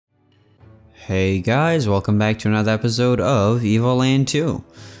Hey guys, welcome back to another episode of Evoland 2. In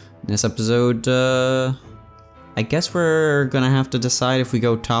this episode, I guess we're gonna have to decide if we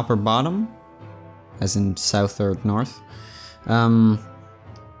go top or bottom, as in south or north.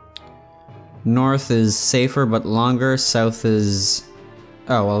 North is safer but longer, south is...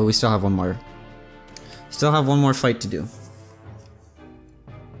 oh, well, we still have one more. Still have one more fight to do.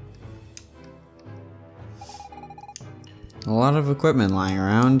 A lot of equipment lying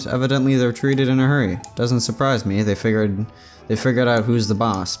around. Evidently they're treated in a hurry. Doesn't surprise me, they figured out who's the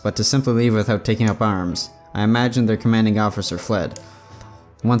boss, but to simply leave without taking up arms. I imagine their commanding officer fled.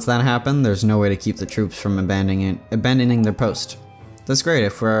 Once that happened, there's no way to keep the troops from abandoning their post. That's great.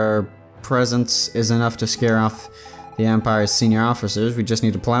 If our presence is enough to scare off the Empire's senior officers, we just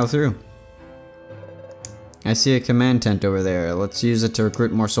need to plow through. I see a command tent over there. Let's use it to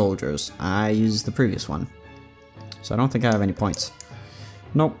recruit more soldiers. I used the previous one. So I don't think I have any points.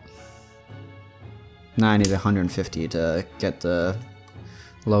 Nope. Nah, I need 150 to get the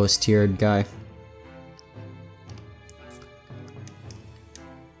lowest tiered guy.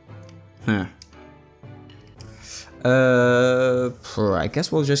 Huh. I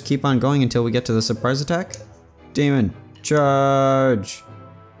guess we'll just keep on going until we get to the surprise attack. Demon, charge!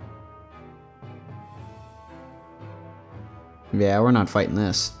 Yeah, we're not fighting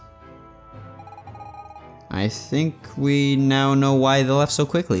this. I think we now know why they left so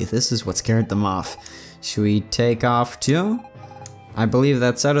quickly. This is what scared them off. Should we take off too? I believe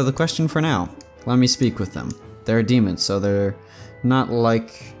that's out of the question for now. Let me speak with them. They're demons, so they're not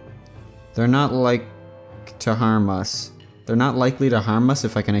like to harm us. They're not likely to harm us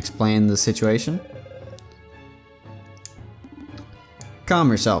if I can explain the situation. Calm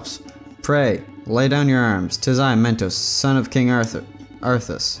yourselves. Pray. Lay down your arms. 'Tis I, Mentos, son of King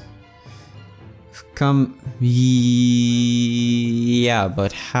Arthas. Come... yeah,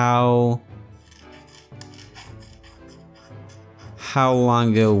 but how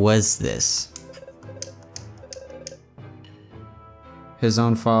long ago was this? His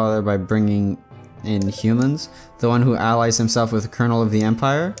own father by bringing in humans? The one who allies himself with the Colonel of the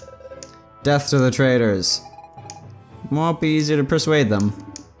Empire? Death to the traitors! It won't be easy to persuade them,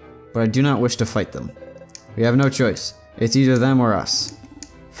 but I do not wish to fight them. We have no choice. It's either them or us.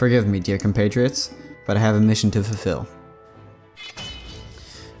 Forgive me, dear compatriots, but I have a mission to fulfill.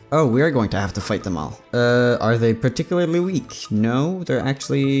 Oh, we are going to have to fight them all. Are they particularly weak? No, they're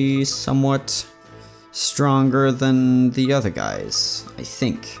actually somewhat stronger than the other guys, I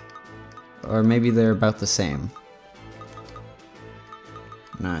think. Or maybe they're about the same.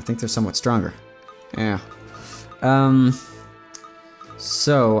 No, I think they're somewhat stronger. Yeah.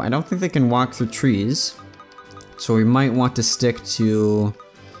 So, I don't think they can walk through trees. So we might want to stick to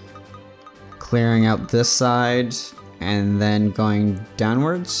clearing out this side and then going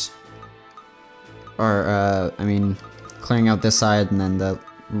downwards. Or, I mean, clearing out this side and then the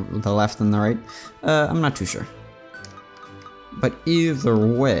left and the right. I'm not too sure. But either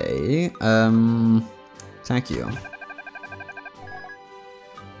way, thank you.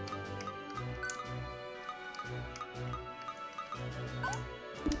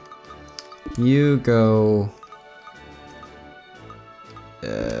 You go...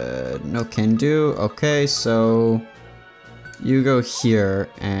 no can do. Okay, so you go here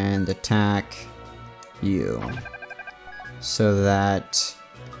and attack you. So that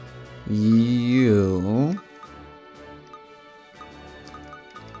you...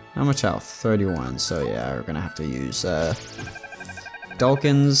 how much health? 31. So yeah, we're gonna have to use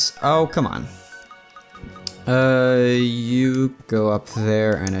Dulkins. Oh, come on. You go up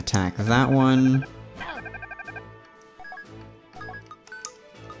there and attack that one.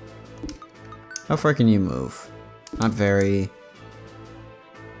 How far can you move? Not very.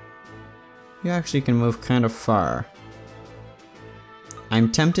 You actually can move kind of far.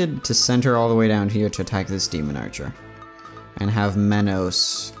 I'm tempted to send her all the way down here to attack this demon archer. And have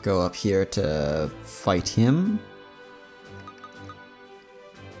Menos go up here to fight him.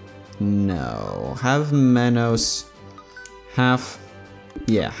 No. Have Menos... have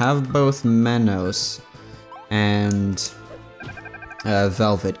both Menos and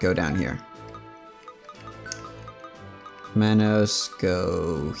Velvet go down here. Menos,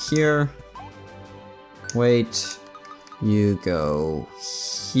 go here. Wait. You go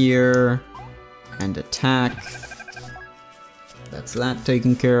here. And attack. That's that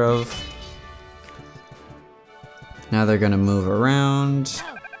taken care of. Now they're gonna move around.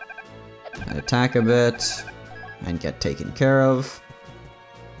 And attack a bit. And get taken care of.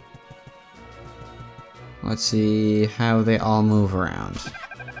 Let's see how they all move around.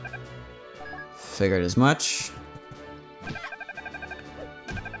 Figured as much.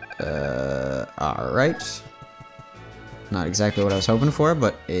 Alright. Not exactly what I was hoping for,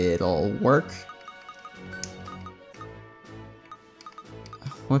 but it'll work.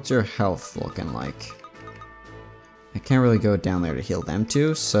 What's your health looking like? I can't really go down there to heal them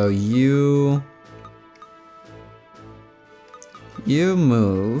too, so you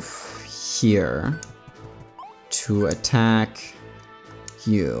move here to attack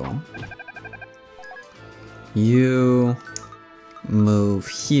you. You move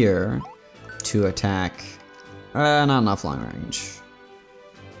here to attack... not enough long range.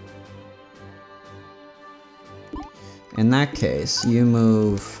 In that case, you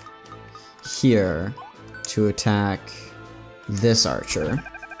move here to attack this archer.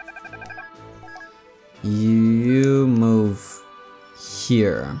 You move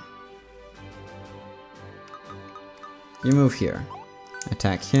here. You move here.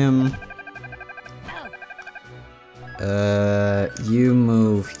 Attack him. You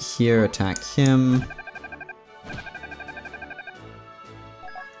move here, attack him.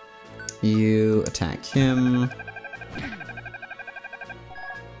 You attack him.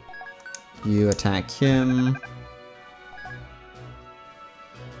 You attack him.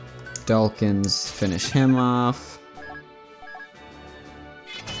 Dawkins, finish him off.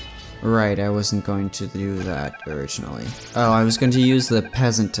 Right, I wasn't going to do that originally. Oh, I was going to use the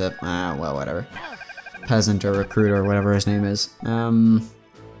peasant to... well, whatever. Peasant or recruit or whatever his name is.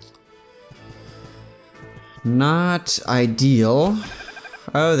 Not ideal.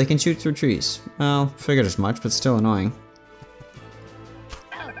 Oh, they can shoot through trees. Well, figured as much, but still annoying.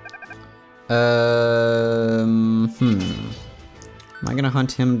 Am I gonna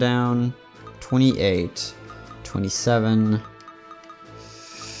hunt him down? 28, 27.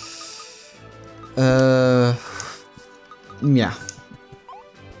 Yeah.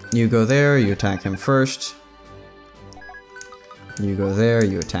 You go there, you attack him first. You go there,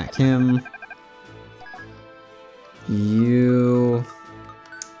 you attack him. You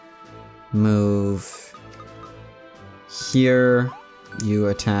move here, you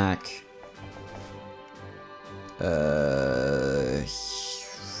attack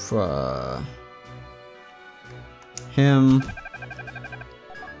him.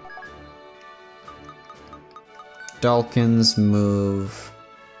 Dawkins, move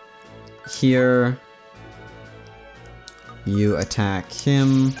here. You attack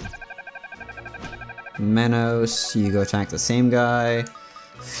him. Menos, you go attack the same guy.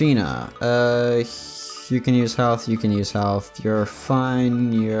 Fina, you can use health, you can use health. You're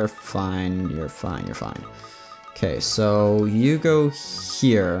fine, you're fine, you're fine, you're fine. Okay, so you go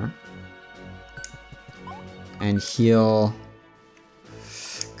here and heal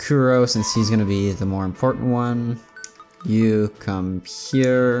Kuro since he's gonna be the more important one. You come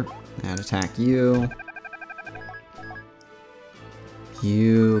here and attack you.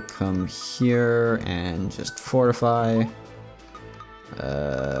 You come here and just fortify.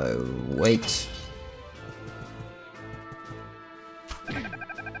 Wait.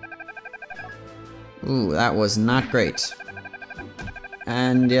 Ooh, that was not great.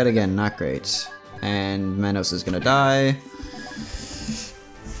 And yet again, not great. And Manos is gonna die.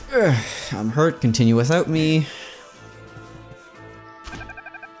 I'm hurt, continue without me.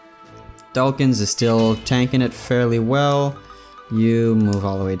 Dawkins is still tanking it fairly well. You move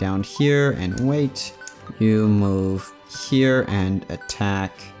all the way down here and wait. You move here and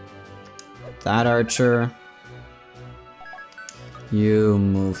attack that archer. You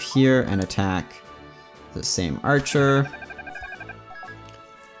move here and attack the same archer.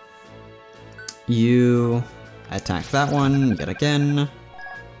 You attack that one yet again.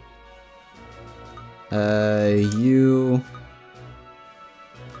 You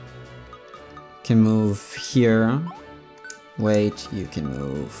can move here. Wait, you can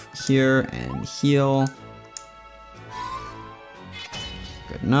move here and heal.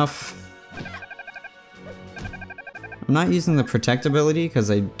 Good enough. I'm not using the protect ability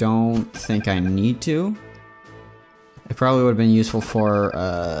because I don't think I need to. It probably would have been useful for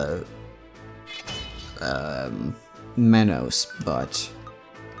Menos, but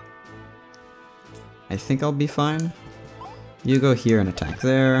I think I'll be fine. You go here and attack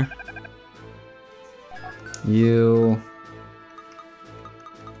there. You...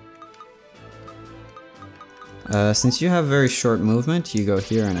 since you have very short movement, you go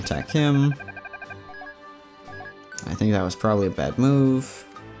here and attack him. I think that was probably a bad move.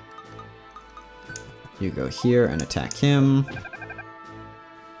 You go here and attack him.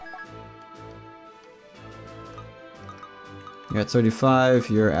 You're at 35,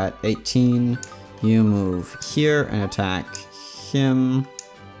 you're at 18. You move here and attack him.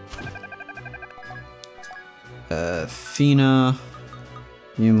 Fina,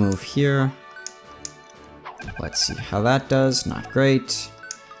 you move here Let's see how that does. Not great.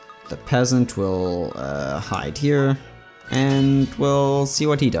 The peasant will hide here, and we'll see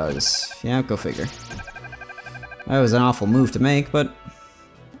what he does. Yeah, go figure. That was an awful move to make, but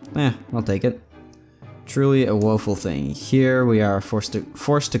I'll take it. Truly a woeful thing. Here we are forced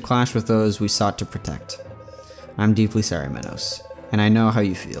to clash with those we sought to protect. I'm deeply sorry, Minos, and I know how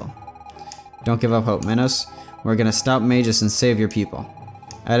you feel. Don't give up hope, Minos. We're gonna stop Magus and save your people.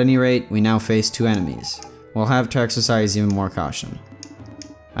 At any rate, we now face two enemies. We'll have to exercise even more caution.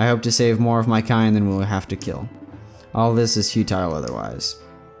 I hope to save more of my kind than we'll have to kill. All this is futile otherwise.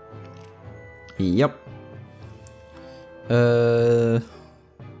 Yep.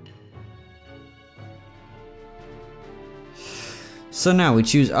 So now we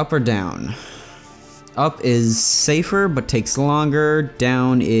choose up or down. Up is safer but takes longer.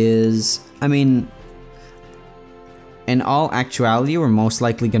 Down is... I mean... in all actuality, we're most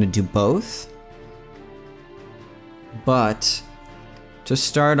likely going to do both. But... to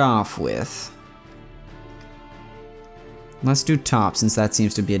start off with... let's do top, since that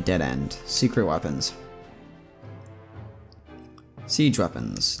seems to be a dead end. Secret weapons. Siege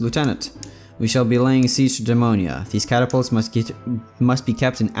weapons. Lieutenant, we shall be laying siege to Demonia. These catapults must be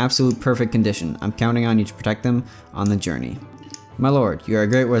kept in absolute perfect condition. I'm counting on you to protect them on the journey. My lord, you are a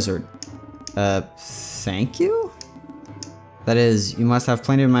great wizard. Thank you? That is, you must have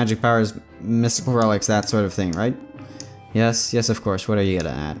plenty of magic powers, mystical relics, that sort of thing, right? Yes, of course. What are you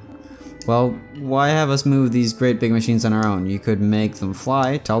getting at? Well, why have us move these great big machines on our own? You could make them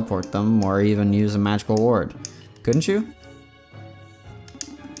fly, teleport them, or even use a magical ward. Couldn't you?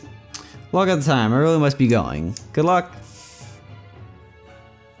 Look at the time, I really must be going. Good luck!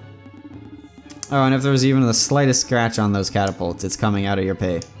 Oh, and if there's even the slightest scratch on those catapults, it's coming out of your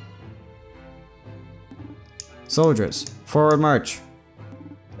pay. Soldiers, forward march!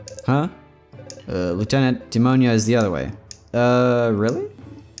 Huh? Lieutenant, Demonia is the other way. Really?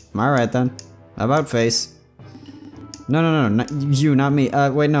 Alright then. About face. No, not you, not me.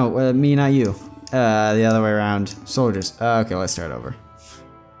 Wait, no, me, not you. The other way around. Soldiers. Okay, let's start over.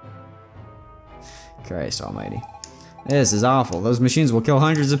 Christ almighty. This is awful. Those machines will kill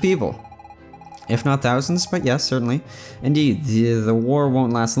hundreds of people. If not thousands, but yes, certainly. Indeed, the war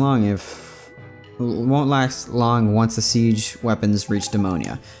won't last long once the siege weapons reach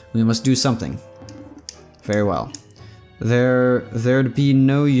Demonia. We must do something. Very well. There'd be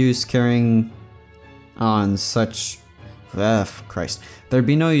no use carrying on such... Christ. There'd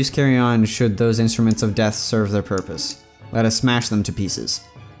be no use carrying on should those instruments of death serve their purpose. Let us smash them to pieces.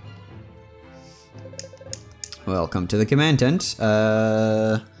 Welcome to the command tent.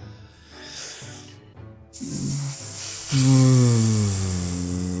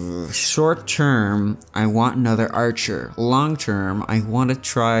 Short term, I want another archer. Long term, I want to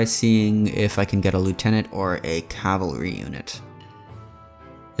try seeing if I can get a lieutenant or a cavalry unit.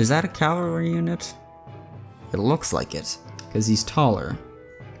 Is that a cavalry unit? It looks like it, because he's taller.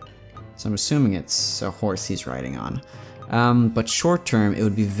 So I'm assuming it's a horse he's riding on. But short term, it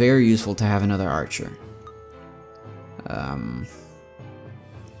would be very useful to have another archer.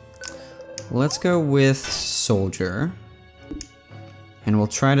 Let's go with soldier. And we'll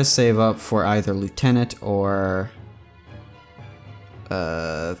try to save up for either lieutenant or...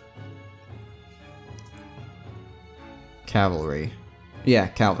 cavalry. Yeah,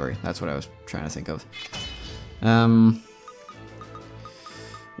 cavalry. That's what I was trying to think of.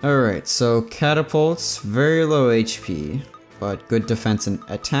 Alright, so catapults, very low HP, but good defense and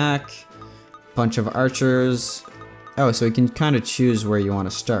attack. Bunch of archers. Oh, so you can kind of choose where you want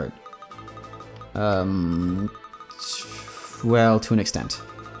to start. Well, to an extent.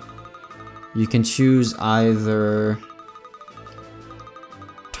 You can choose either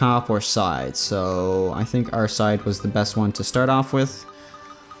top or side, so I think our side was the best one to start off with.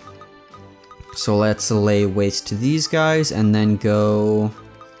 So let's lay waste to these guys and then go...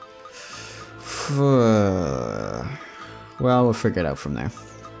 well, we'll figure it out from there.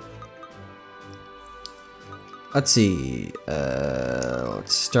 Let's see,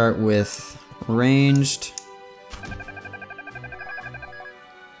 let's start with ranged.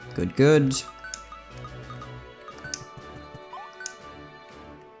 Good.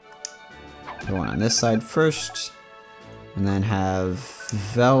 Go on this side first, and then have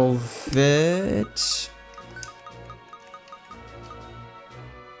Velvet.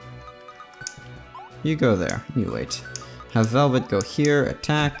 You go there, you wait. Have Velvet go here,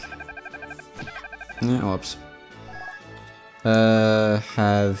 attack. Whoops.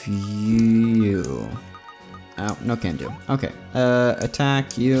 Have you... oh, no can do. Okay,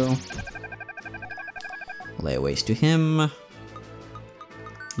 attack you. Lay waste to him.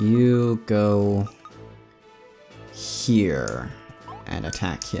 You go here and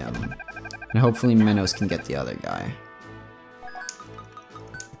attack him. And hopefully Menos can get the other guy.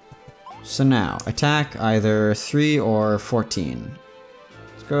 So now, attack either 3 or 14.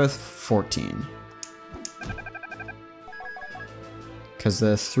 Let's go with 14. Because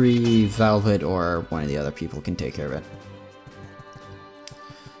the 3 Velvet or one of the other people can take care of it.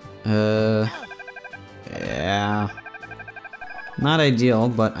 Yeah. Not ideal,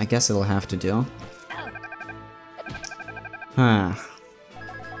 but I guess it'll have to do. Huh.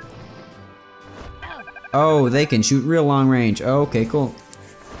 Oh, they can shoot real long range. Oh, okay, cool.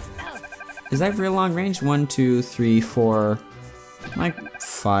 Is that real long range? 1, 2, 3, 4, like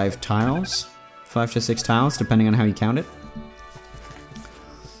 5 tiles? 5 to 6 tiles, depending on how you count it.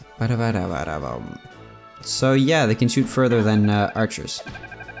 So yeah, they can shoot further than archers.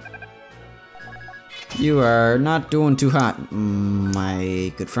 You are not doing too hot,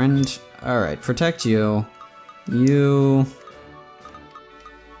 my good friend. Alright, protect you. You...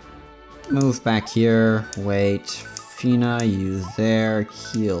 move back here. Wait. Fina, you there.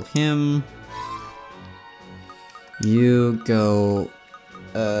 Heal him. You go...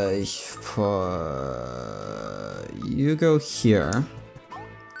 you go here.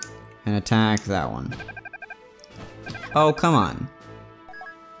 And attack that one. Oh, come on.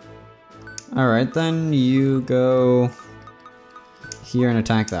 Alright, then you go here and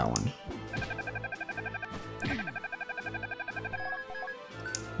attack that one.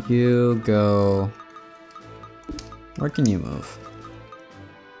 You go... where can you move?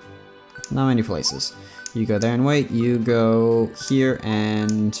 Not many places. You go there and wait. You go here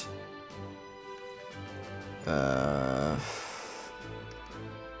and...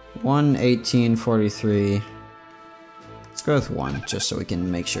 1, 18, 43. Let's go with 1, just so we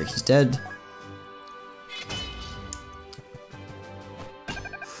can make sure he's dead.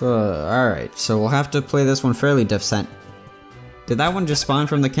 Alright, so we'll have to play this one fairly decent. Did that one just spawn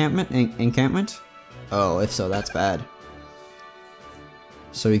from the encampment? Oh, if so, that's bad.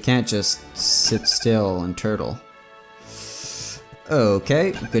 So we can't just sit still and turtle.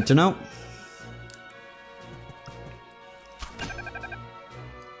 Okay, good to know.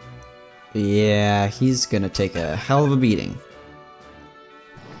 Yeah, he's gonna take a hell of a beating.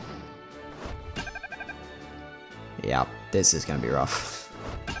 Yeah, this is gonna be rough.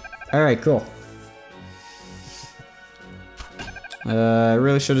 Alright, cool. I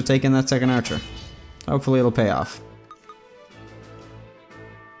really should have taken that second archer. Hopefully it'll pay off.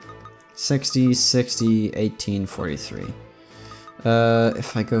 60, 60, 18, 43.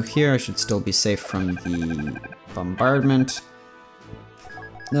 If I go here, I should still be safe from the bombardment.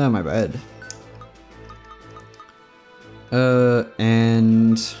 No, my bad.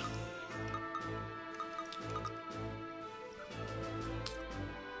 And...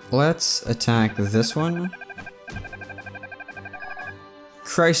 let's attack this one.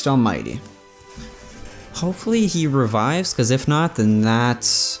 Christ almighty. Hopefully he revives, because if not, then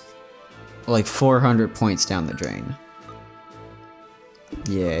that's like 400 points down the drain.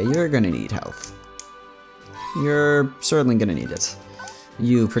 Yeah, you're gonna need health. You're certainly gonna need it.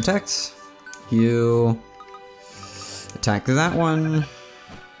 You protect. You attack that one.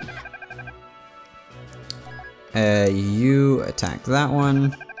 You attack that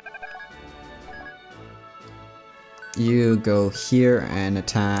one. You go here and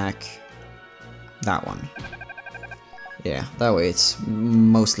attack that one. Yeah, that way it's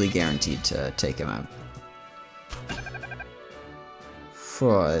mostly guaranteed to take him out.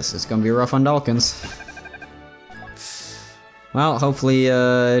 This is gonna be rough on Dawkins. Well, hopefully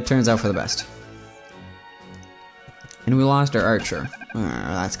it turns out for the best. And we lost our archer.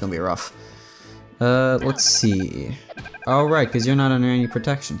 That's gonna be rough. Let's see. Oh, right, because you're not under any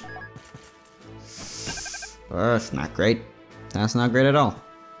protection. That's not great. That's not great at all.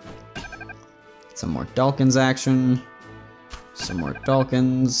 Some more Dawkins action. Some more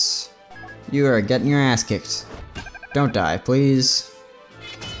Dawkins. You are getting your ass kicked. Don't die, please.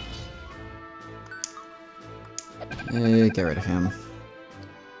 Get rid of him.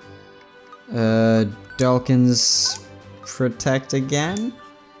 Dawkins protect again?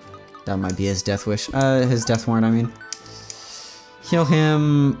 That might be his death wish. His death warrant, I mean. Heal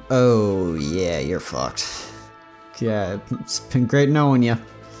him. Oh, yeah, you're fucked. Yeah, it's been great knowing you.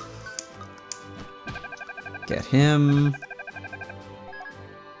 Get him.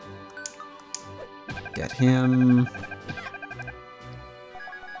 Get him.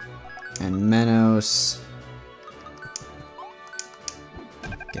 And Menos.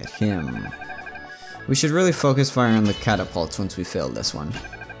 Get him. We should really focus fire on the catapults once we fail this one.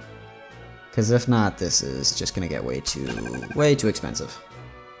 Because if not, this is just gonna get way too expensive.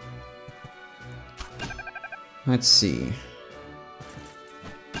 Let's see.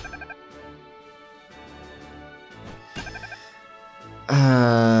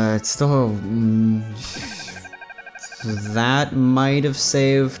 It's still... that might have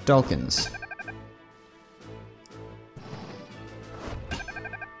saved Dawkins.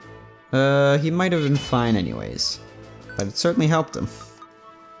 He might have been fine anyways. But it certainly helped him.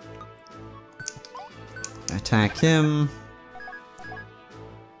 Attack him.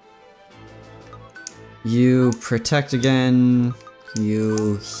 You protect again.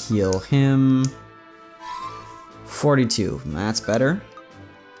 You heal him. 42. That's better.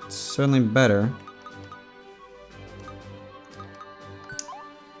 Certainly better.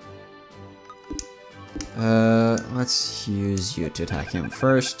 Let's use you to attack him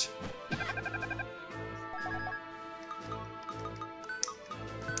first.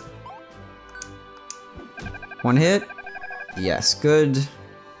 One hit. Yes, good.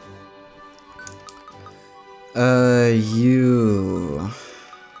 You...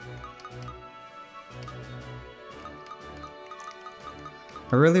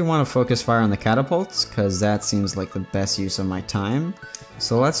 I really want to focus fire on the catapults, because that seems like the best use of my time.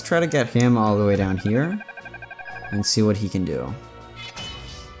 So let's try to get him all the way down here, and see what he can do.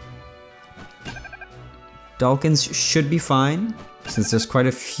 Dawkins should be fine, since there's quite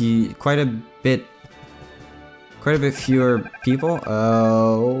a bit fewer people.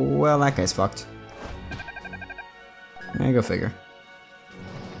 Oh, well, that guy's fucked. Yeah, go figure.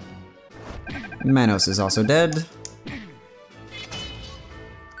 Manos is also dead.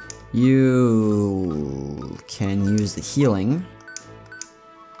 You can use the healing.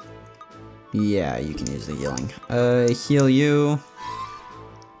 Yeah, you can use the healing. Heal you.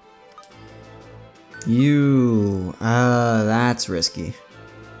 You. That's risky.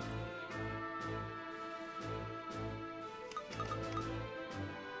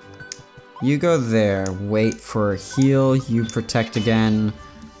 You go there, wait for a heal, you protect again,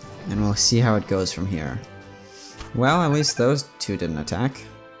 and we'll see how it goes from here. Well, at least those two didn't attack.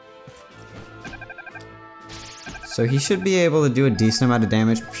 So he should be able to do a decent amount of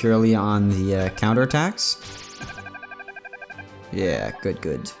damage purely on the counterattacks. Yeah,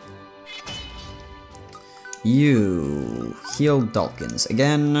 good. You heal Dawkins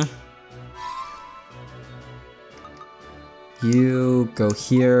again. You go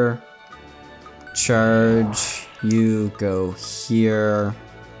here. Charge. You go here.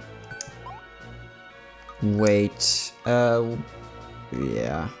 Wait.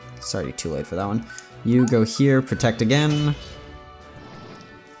 Yeah. It's already too late for that one. You go here, protect again.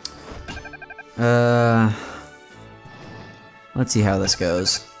 Let's see how this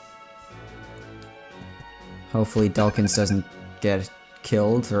goes. Hopefully Dawkins doesn't get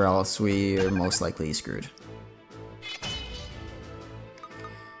killed, or else we are most likely screwed.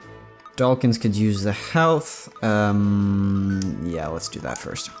 Dawkins could use the health. Yeah, let's do that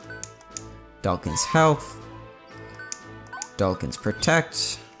first. Dawkins health. Dawkins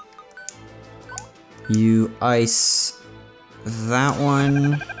protect. You ice that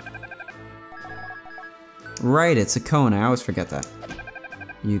one. Right, it's a cone. I always forget that.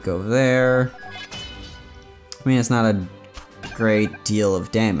 You go there. I mean, it's not a great deal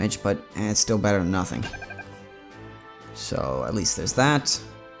of damage, but it's still better than nothing. So, at least there's that.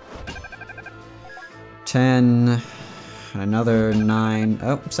 10. Another 9.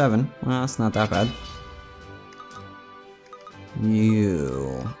 Oh, 7. Well, that's not that bad.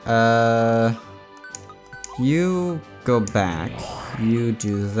 You go back. You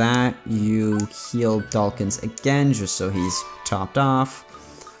do that. You heal Dawkins again, just so he's topped off.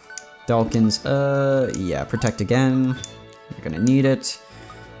 Dawkins, yeah, protect again. You're gonna need it.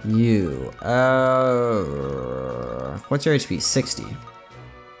 You, what's your HP? 60.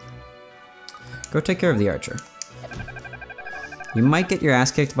 Go take care of the archer. You might get your ass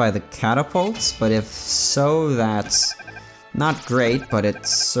kicked by the catapults, but if so, that's not great, but it's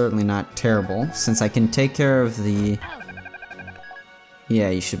certainly not terrible, since I can take care of the... Yeah,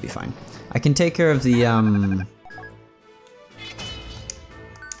 you should be fine. I can take care of the,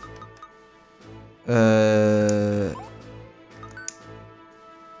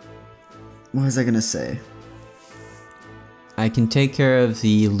 what was I gonna say? I can take care of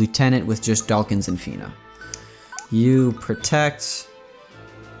the lieutenant with just Dawkins and Fina. You protect.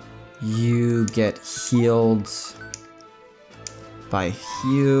 You get healed by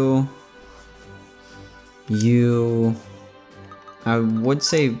Hugh. You... I would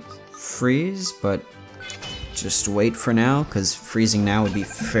say freeze, but just wait for now, because freezing now would be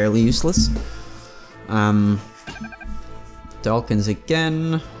fairly useless. Dawkins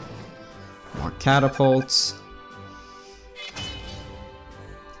again. More catapults.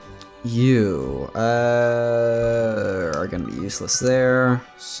 You are gonna be useless there,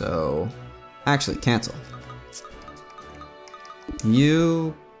 so actually cancel.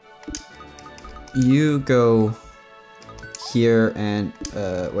 You go here and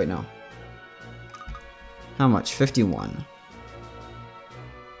wait, no. How much? 51.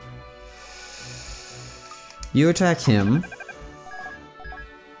 You attack him.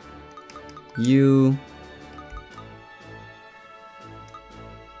 You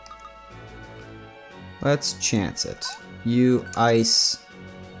let's chance it. You ice.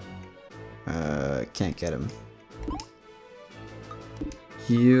 Can't get him.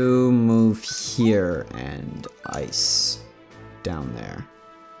 You move here and ice down there.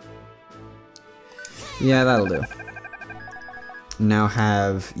 Yeah, that'll do. Now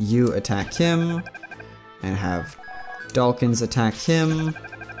have you attack him, and have Dawkins attack him.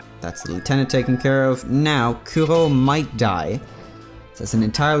 That's the lieutenant taken care of. Now, Kuro might die. So it's an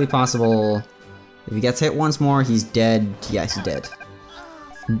entirely possible... If he gets hit once more, he's dead. Yes, he's dead.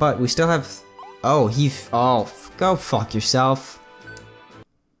 But we still have... Oh, oh, go fuck yourself.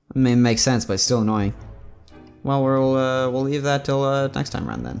 I mean, it makes sense, but it's still annoying. Well, we'll leave that till next time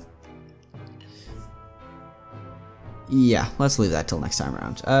around then. Yeah, let's leave that till next time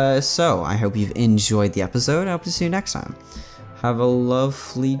around. So, I hope you've enjoyed the episode. I hope to see you next time. Have a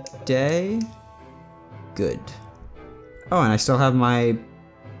lovely day. Good. Oh, and I still have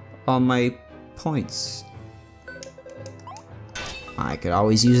all my points. I could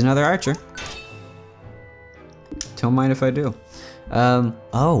always use another archer. Don't mind if I do.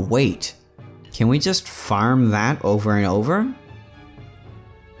 Oh, wait. Can we just farm that over and over?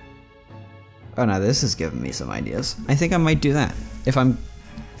 Oh no, this is giving me some ideas. I think I might do that. If I'm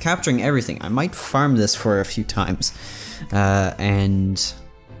capturing everything, I might farm this for a few times. And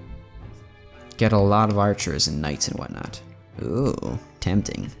get a lot of archers and knights and whatnot. Ooh,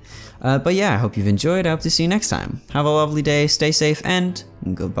 tempting. But yeah, I hope you've enjoyed. I hope to see you next time. Have a lovely day, stay safe, and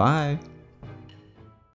goodbye.